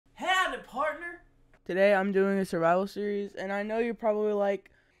Today I'm doing a survival series, and I know you're probably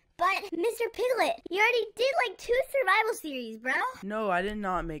like, but Mr. PigLit, you already did like 2 survival series, bro. no, I did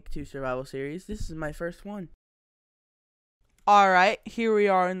not make 2 survival series. This is my first one. Alright, here we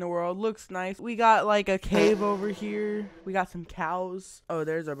are in the world. Looks nice. We got like a cave over here. We got some cows. Oh,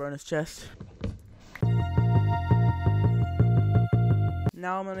 there's our bonus chest.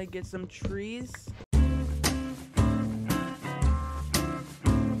 Now I'm gonna get some trees.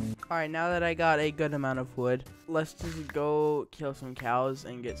 Alright, now that I got a good amount of wood, let's just go kill some cows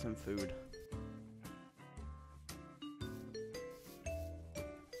and get some food.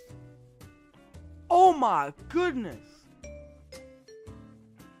 Oh my goodness!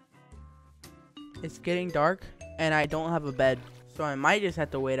 It's getting dark, and I don't have a bed, so I might just have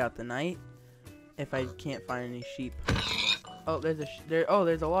to wait out the night if I can't find any sheep. Oh, there's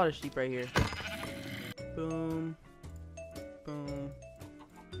a lot of sheep right here. Boom, boom,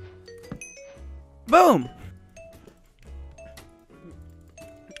 boom.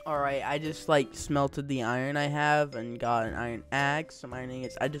 All right, I just like smelted the iron I have and got an iron axe, some iron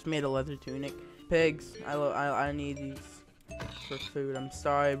ingots. I just made a leather tunic. Pigs, I need these for food. I'm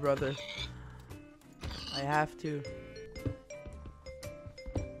sorry, brother. I have to.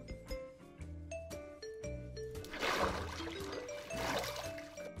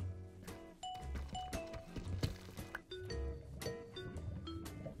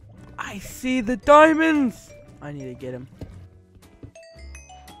 I see the diamonds! I need to get him.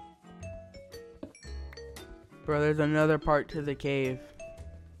 Bro, there's another part to the cave.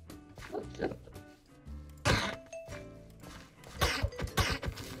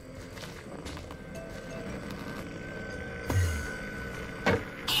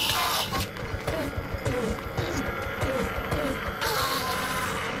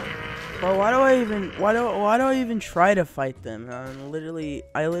 Bro, why do I even try to fight them? I literally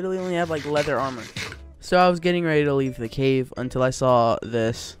only have like leather armor. So I was getting ready to leave the cave until I saw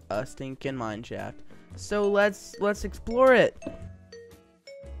this stinking mine shaft. So let's explore it.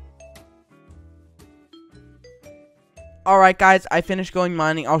 All right, guys, I finished going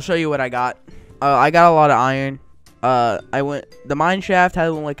mining. I'll show you what I got. I got a lot of iron. The mine shaft had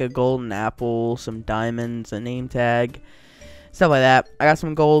like a golden apple, some diamonds, a name tag, stuff like that. I got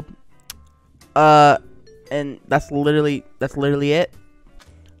some gold. And that's literally it.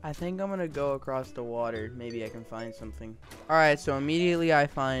 I think I'm gonna go across the water. Maybe I can find something. Alright, so immediately I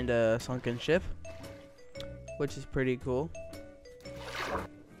find a sunken ship, which is pretty cool.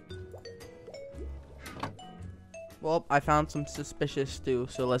 Well, I found some suspicious stew,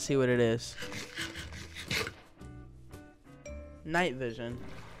 so let's see what it is. Night vision.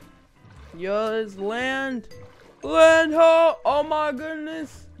 Yo, it's land ho! Oh my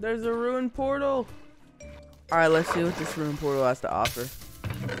goodness! There's a ruined portal. Alright, let's see what this ruined portal has to offer.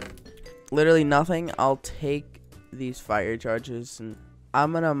 Literally nothing. I'll take these fire charges and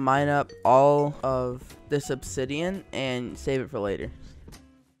I'm gonna mine up all of this obsidian and save it for later.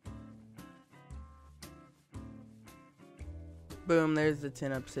 Boom, there's the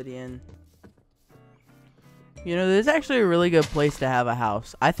 10 obsidian. You know, this is actually a really good place to have a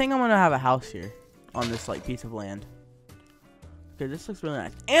house. I think I'm gonna have a house here on this like piece of land. Okay, this looks really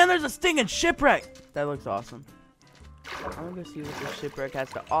nice. And there's a stinking shipwreck! That looks awesome. I'm gonna go see what this shipwreck has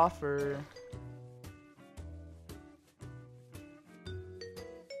to offer.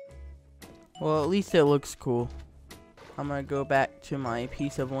 Well, at least it looks cool. I'm gonna go back to my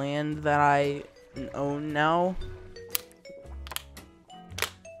piece of land that I own now.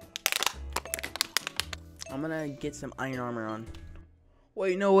 I'm gonna get some iron armor on.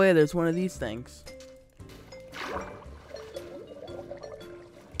 Wait, no way, there's one of these things.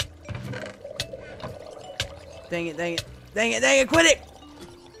 Dang it, dang it, dang it, dang it, quit it!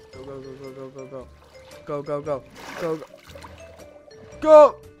 Go, go, go, go, go, go, go. Go, go, go, go, go.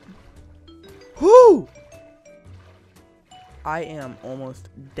 Go! Whoo! I am almost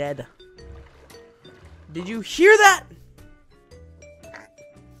dead. Did you hear that?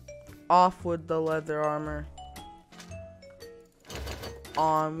 Off with the leather armor.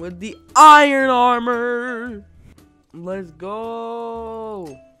 On with the iron armor. Let's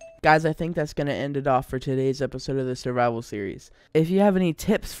go. Guys, I think that's going to end it off for today's episode of the survival series. If you have any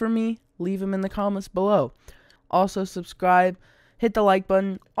tips for me, leave them in the comments below. Also, subscribe, hit the like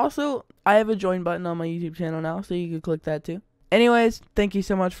button. Also, I have a join button on my YouTube channel now, so you can click that too. Anyways, thank you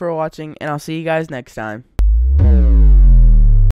so much for watching, and I'll see you guys next time.